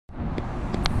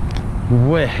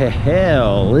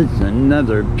Well, it's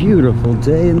another beautiful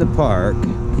day in the park.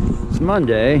 It's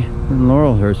Monday in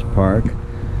Laurelhurst Park.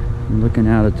 I'm looking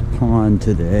out at the pond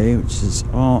today, which is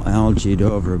all algaed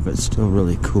over, but still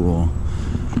really cool.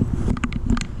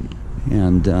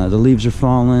 And the leaves are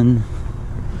falling.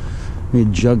 We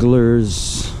had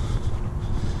jugglers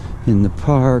in the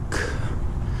park.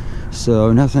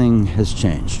 So nothing has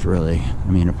changed, really.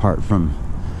 I mean, apart from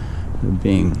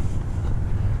being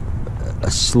a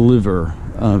sliver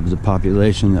of the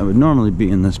population that would normally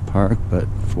be in this park, but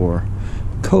for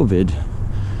COVID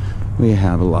we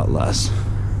have a lot less.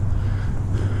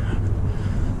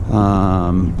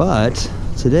 But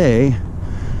today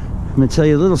I'm going to tell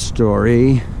you a little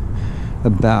story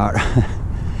about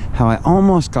how I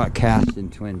almost got cast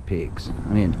in Twin Peaks.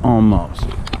 I mean, almost.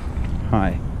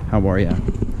 Hi, how are you?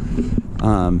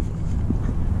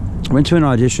 Went to an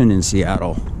audition in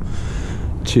Seattle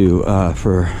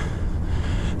for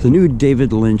the new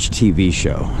David Lynch TV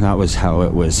show. That was how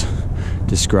it was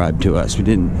described to us. We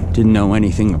didn't know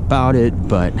anything about it,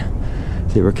 but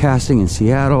they were casting in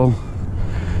Seattle.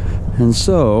 And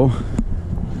so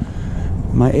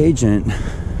my agent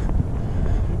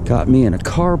got me in a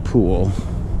carpool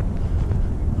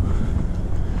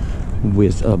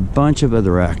with a bunch of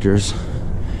other actors,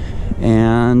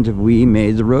 and we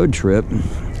made the road trip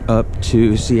up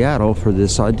to Seattle for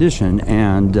this audition.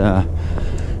 And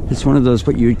it's one of those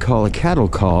what you'd call a cattle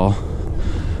call,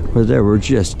 where there were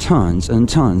just tons and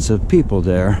tons of people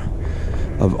there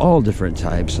of all different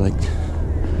types. Like,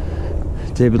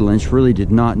 David Lynch really did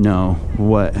not know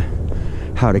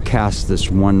how to cast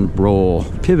this one role.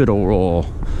 Pivotal role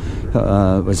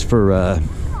was for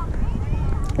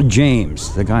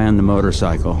James, the guy on the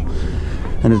motorcycle.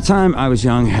 And at the time I was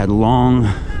young, had long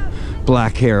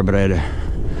black hair, but I had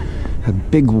a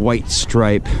big white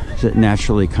stripe that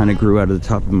naturally kind of grew out of the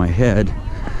top of my head.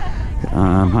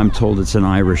 I'm told it's an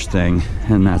Irish thing,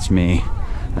 and that's me,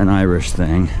 an Irish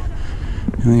thing.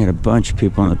 And we had a bunch of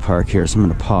people in the park here, so I'm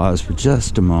going to pause for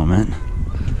just a moment.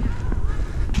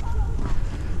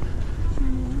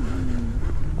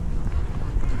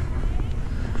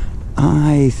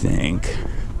 I think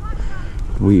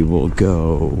we will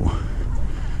go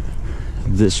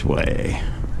this way.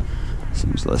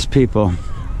 Seems less people.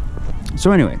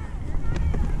 So anyway,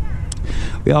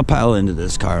 we all pile into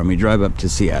this car and we drive up to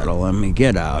Seattle, and we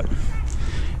get out,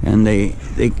 and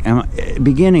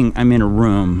beginning, I'm in a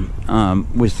room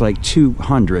with like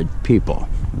 200 people.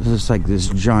 This is like this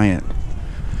giant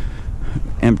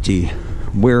empty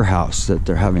warehouse that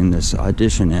they're having this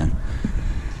audition in.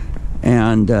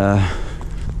 And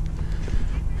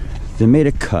they made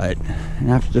a cut, and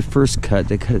after the first cut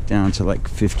they cut it down to like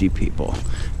 50 people,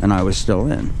 and I was still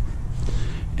in.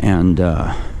 And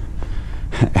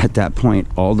at that point,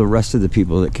 all the rest of the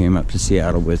people that came up to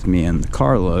Seattle with me in the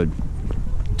carload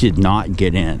did not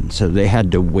get in, so they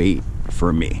had to wait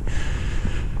for me.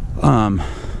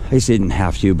 They didn't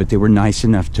have to, but they were nice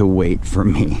enough to wait for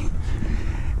me.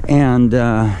 And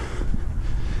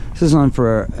this is on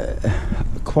for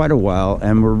quite a while,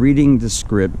 and we're reading the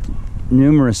script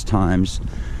numerous times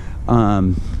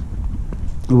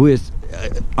with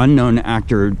unknown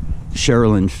actor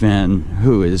Sherilyn Fenn,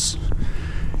 who is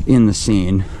in the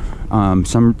scene. For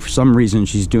some reason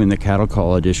she's doing the cattle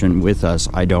call audition with us.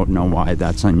 I don't know why.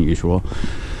 That's unusual,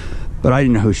 but I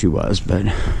didn't know who she was. But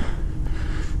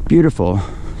beautiful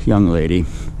young lady.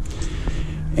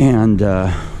 And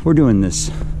we're doing this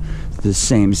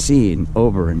same scene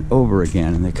over and over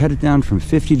again, and they cut it down from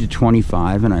 50 to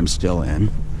 25, and I'm still in.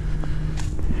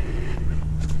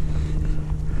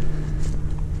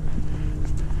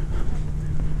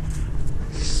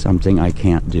 Something I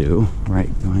can't do, right,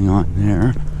 going on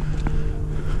there.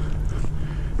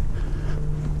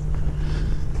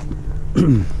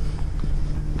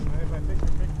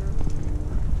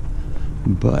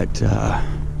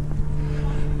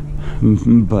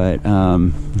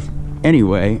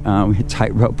 Anyway, we had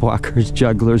tightrope walkers,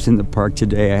 jugglers in the park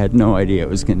today. I had no idea it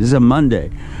was this is a Monday,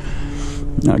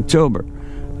 October.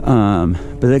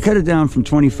 But they cut it down from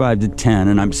 25 to 10,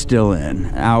 and I'm still in.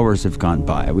 Hours have gone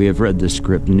by. We have read the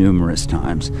script numerous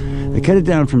times. They cut it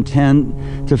down from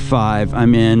 10 to 5,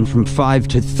 I'm in. From 5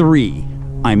 to 3,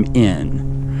 I'm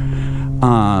in.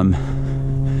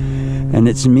 And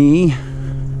it's me,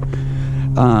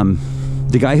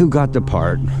 the guy who got the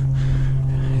part.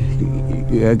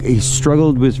 He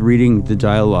struggled with reading the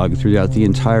dialogue throughout the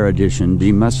entire audition, but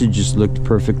he must have just looked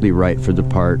perfectly right for the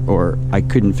part, or I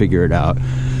couldn't figure it out,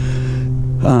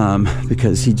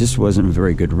 because he just wasn't a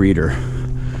very good reader.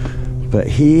 But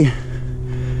he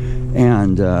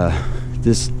and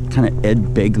this kind of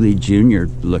Ed Begley Jr.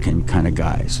 looking kind of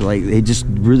guy. So like they just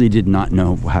really did not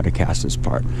know how to cast this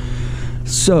part.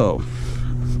 So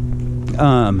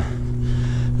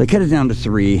they cut it down to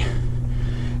 3.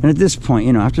 And at this point,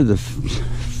 you know, after the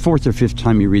 4th or 5th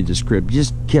time you read the script,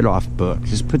 just get off book.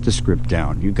 Just put the script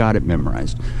down. You got it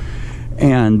memorized.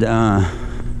 And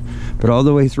but all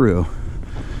the way through,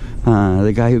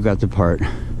 the guy who got the part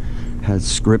had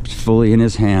script fully in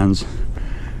his hands.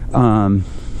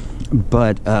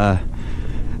 But at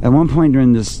one point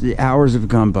during this, the hours have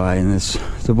gone by, and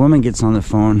the woman gets on the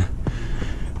phone,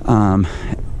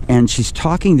 and she's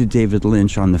talking to David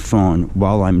Lynch on the phone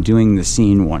while I'm doing the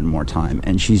scene one more time,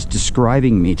 and she's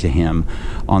describing me to him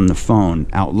on the phone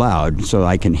out loud so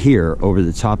I can hear over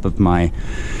the top of my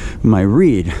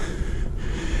read.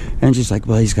 And she's like,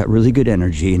 well, he's got really good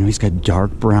energy, you know, he's got dark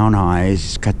brown eyes,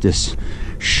 he's got this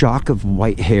shock of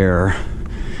white hair,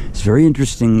 it's very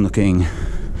interesting looking.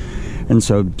 And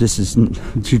so this is,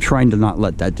 you're trying to not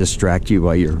let that distract you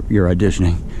while you're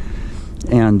auditioning.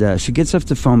 And she gets off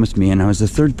the phone with me, and I was the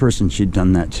 3rd person she'd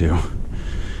done that to,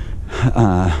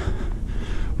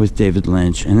 with David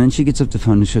Lynch. And then she gets off the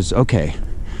phone and she says, okay,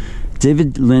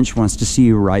 David Lynch wants to see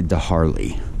you ride the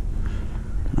Harley.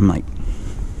 I'm like,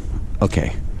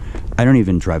 okay, I don't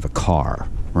even drive a car,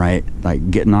 right?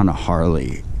 Like, getting on a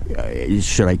Harley,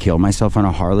 should I kill myself on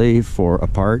a Harley for a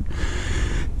part?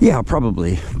 Yeah,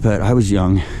 probably, but I was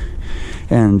young.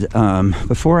 And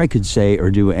before I could say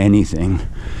or do anything,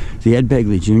 the Ed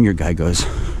Begley Jr. guy goes,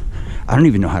 I don't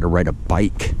even know how to ride a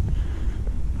bike.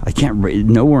 I can't,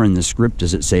 nowhere in the script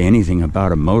does it say anything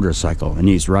about a motorcycle. And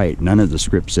he's right, none of the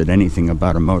script said anything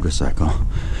about a motorcycle.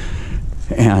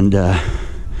 And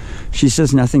she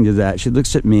says nothing to that. She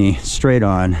looks at me straight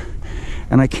on,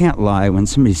 and I can't lie when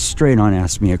somebody straight on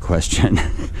asks me a question.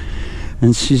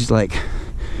 And she's like,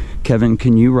 Kevin,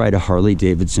 can you ride a Harley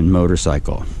Davidson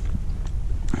motorcycle?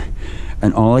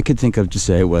 And all I could think of to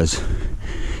say was,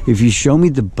 if you show me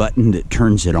the button that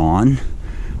turns it on,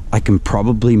 I can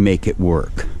probably make it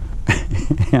work.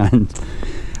 And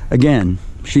again,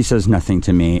 she says nothing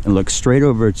to me and looks straight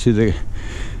over to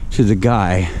the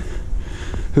guy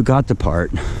who got the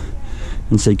part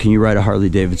and said, can you ride a Harley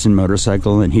Davidson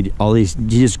motorcycle? And he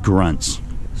just grunts.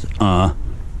 And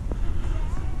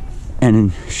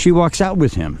she walks out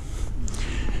with him.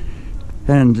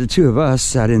 And the two of us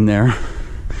sat in there,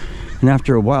 and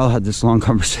after a while had this long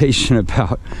conversation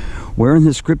about where in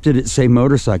the script did it say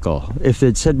motorcycle? If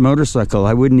it said motorcycle,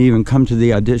 I wouldn't even come to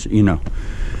the audition, you know.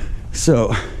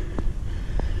 So,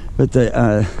 but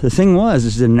the thing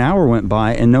is that an hour went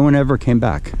by and no one ever came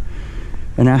back.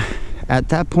 And at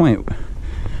that point,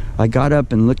 I got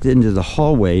up and looked into the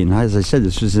hallway, and as I said,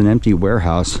 this was an empty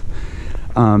warehouse,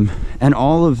 and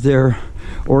all of their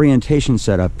orientation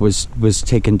setup was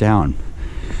taken down.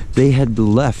 They had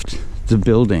left the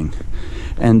building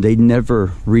and they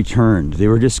never returned. They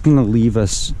were just going to leave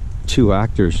us 2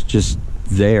 actors just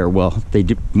there. Well, they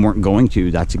weren't going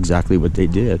to. That's exactly what they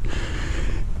did.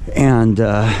 And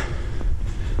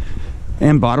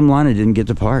bottom line, I didn't get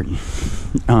the part.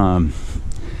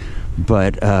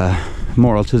 But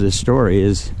moral to this story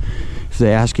is, if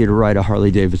they ask you to ride a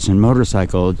Harley Davidson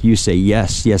motorcycle, you say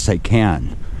yes, I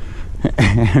can,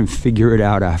 and figure it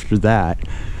out after that.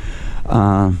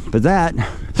 But that,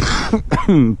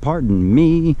 pardon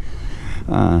me,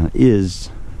 is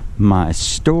my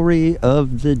story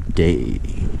of the day.